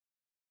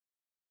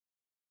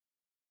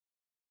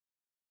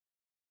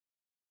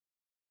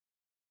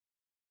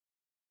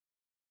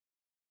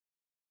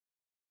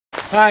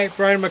Hi,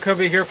 Brian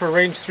McCovey here for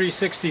Range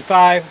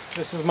 365.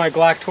 This is my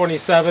Glock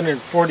 27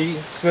 and 40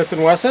 Smith &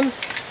 Wesson.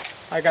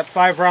 I got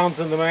 5 rounds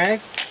in the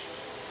mag.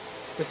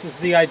 This is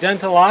the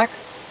Identilock.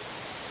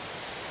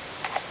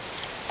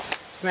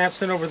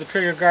 Snaps in over the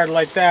trigger guard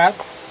like that.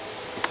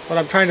 What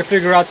I'm trying to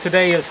figure out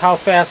today is how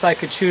fast I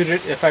could shoot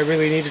it if I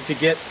really needed to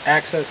get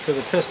access to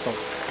the pistol.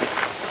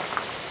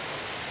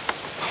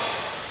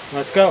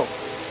 Let's go.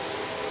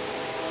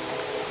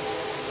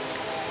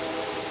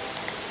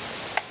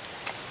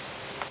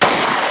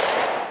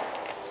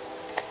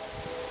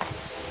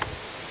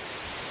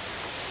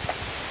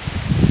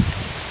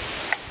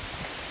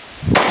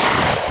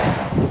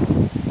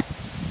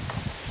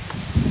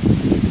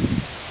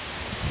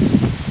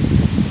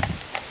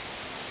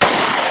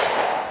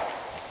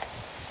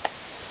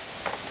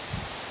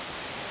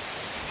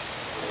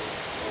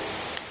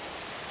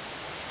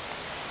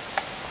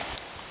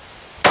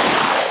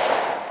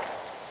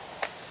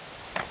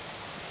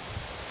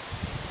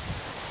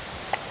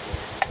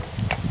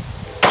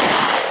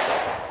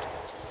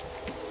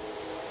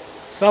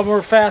 Some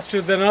were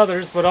faster than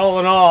others, but all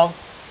in all,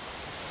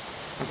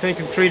 I'm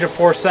thinking 3 to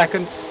 4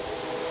 seconds.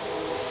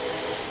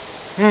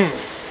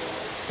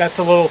 That's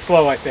a little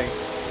slow, I think.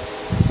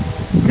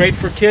 Great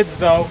for kids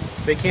though,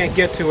 they can't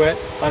get to it.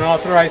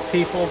 Unauthorized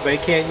people, they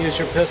can't use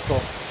your pistol.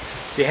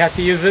 If you have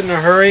to use it in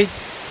a hurry,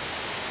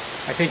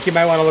 I think you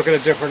might want to look at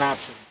a different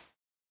option.